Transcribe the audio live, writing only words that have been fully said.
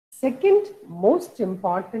second most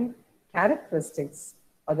important characteristics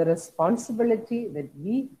or the responsibility that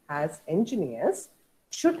we as engineers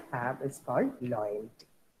should have is called loyalty.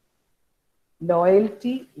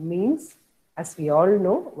 Loyalty means, as we all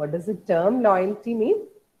know, what does the term loyalty mean?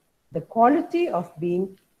 The quality of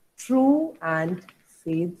being true and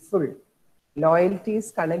faithful. Loyalty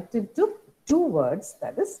is connected to two words,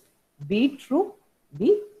 that is, be true,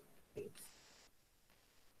 be faithful.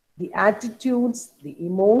 The attitudes, the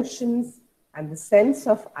emotions, and the sense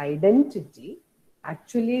of identity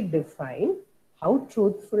actually define how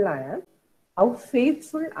truthful I am, how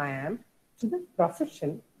faithful I am to the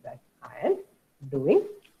profession that I am doing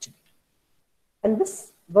today. And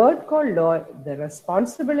this word called the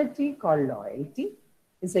responsibility called loyalty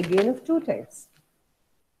is again of two types.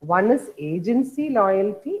 One is agency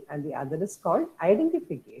loyalty and the other is called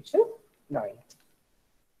identification loyalty.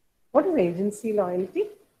 What is agency loyalty?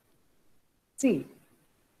 See,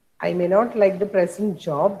 I may not like the present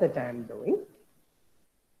job that I am doing.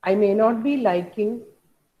 I may not be liking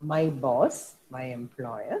my boss, my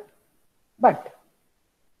employer, but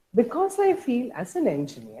because I feel as an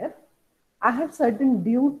engineer, I have certain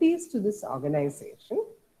duties to this organization,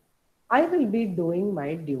 I will be doing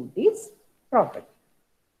my duties properly.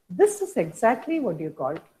 This is exactly what you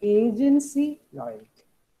call agency loyalty.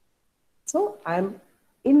 So I'm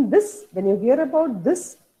in this, when you hear about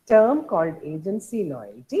this term called agency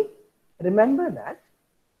loyalty, remember that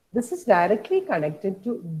this is directly connected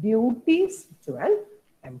to duties to an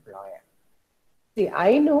employer. See,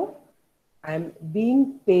 I know I'm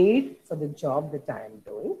being paid for the job that I am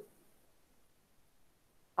doing.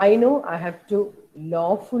 I know I have to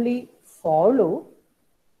lawfully follow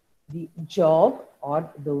the job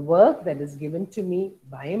or the work that is given to me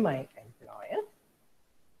by my employer.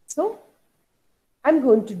 So I'm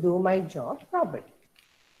going to do my job properly.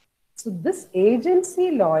 So this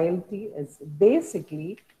agency loyalty is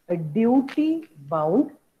basically a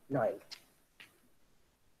duty-bound loyalty.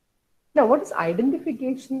 Now, what is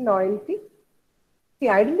identification loyalty? The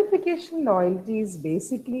identification loyalty is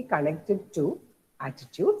basically connected to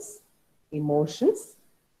attitudes, emotions,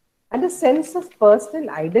 and a sense of personal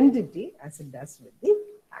identity as it does with the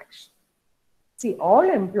action. See, all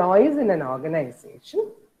employees in an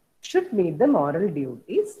organization should meet the moral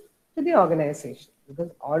duties to the organization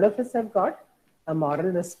because all of us have got a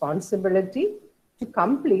moral responsibility to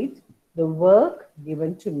complete the work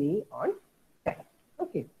given to me on time.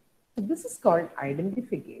 Okay, so this is called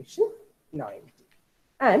identification loyalty.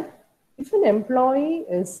 And if an employee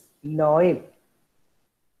is loyal,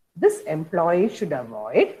 this employee should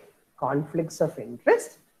avoid conflicts of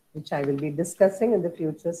interest, which I will be discussing in the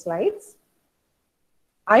future slides.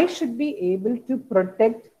 I should be able to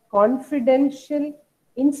protect confidential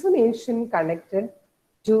information connected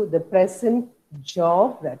to the present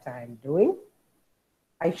job that I am doing.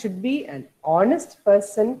 I should be an honest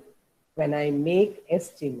person when I make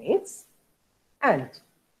estimates. And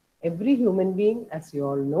every human being, as you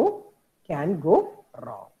all know, can go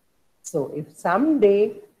wrong. So if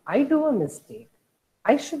someday I do a mistake,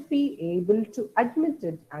 I should be able to admit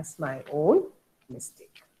it as my own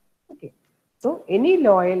mistake. Okay. So any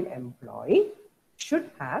loyal employee should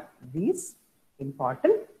have these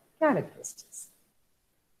important characteristics.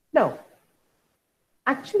 Now,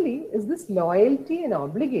 actually, is this loyalty an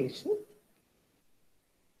obligation?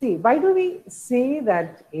 See, why do we say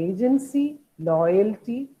that agency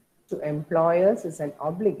loyalty to employers is an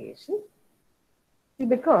obligation? See,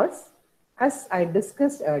 because as I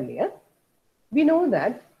discussed earlier, we know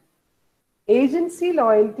that agency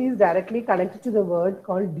loyalty is directly connected to the word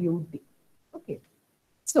called duty. Okay.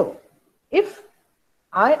 So, if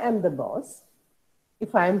I am the boss,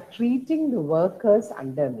 if I am treating the workers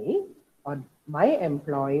under me or my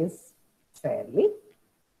employees fairly,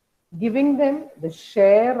 giving them the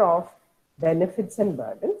share of benefits and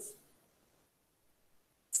burdens,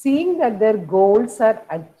 seeing that their goals are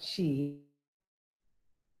achieved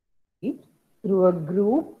through a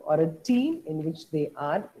group or a team in which they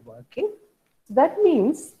are working. So that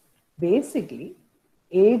means basically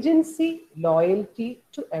agency loyalty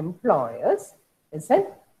to employers is an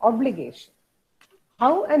obligation.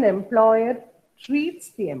 How an employer treats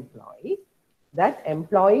the employee, that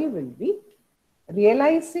employee will be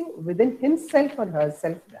realizing within himself or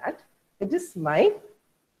herself that it is my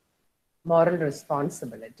moral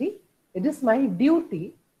responsibility, it is my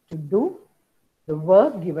duty to do the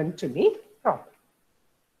work given to me properly.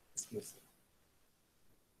 Excuse me.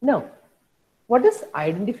 Now, what is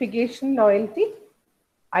identification loyalty?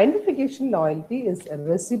 Identification loyalty is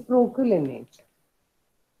reciprocal in nature.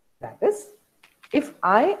 That is, if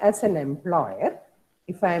I as an employer,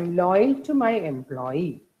 if I am loyal to my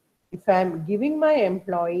employee, if I'm giving my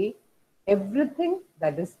employee everything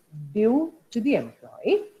that is due to the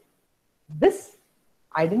employee, this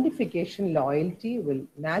identification loyalty will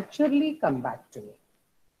naturally come back to me.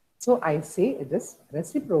 So I say it is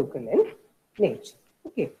reciprocal in nature.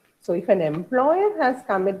 Okay. So if an employer has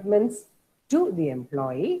commitments to the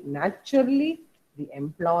employee, naturally the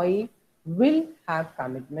employee will have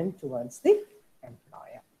commitment towards the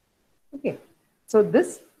employer. Okay. So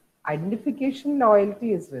this identification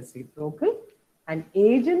loyalty is reciprocal, and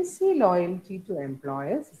agency loyalty to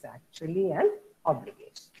employers is actually an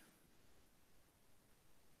obligation.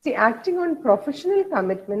 See, acting on professional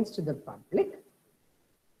commitments to the public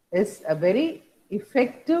is a very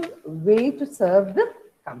effective way to serve the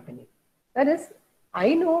company. That is,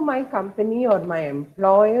 I know my company or my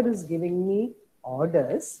employer is giving me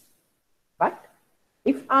orders, but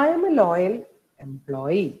if I am a loyal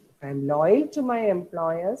employee, if I am loyal to my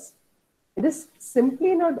employers, it is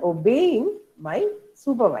simply not obeying my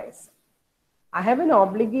supervisor. I have an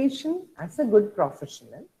obligation as a good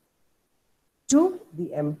professional to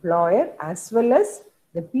the employer as well as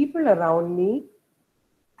the people around me.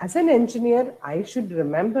 As an engineer, I should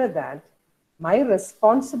remember that my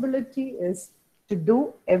responsibility is to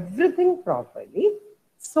do everything properly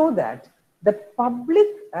so that the public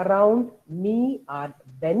around me are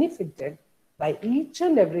benefited by each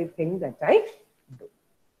and everything that I do.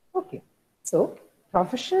 Okay. So,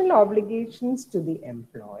 professional obligations to the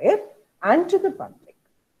employer and to the public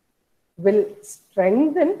will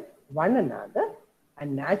strengthen one another,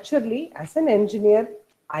 and naturally, as an engineer,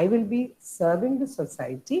 I will be serving the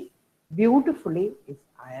society beautifully if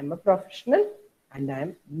I am a professional and I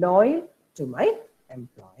am loyal to my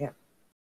employer.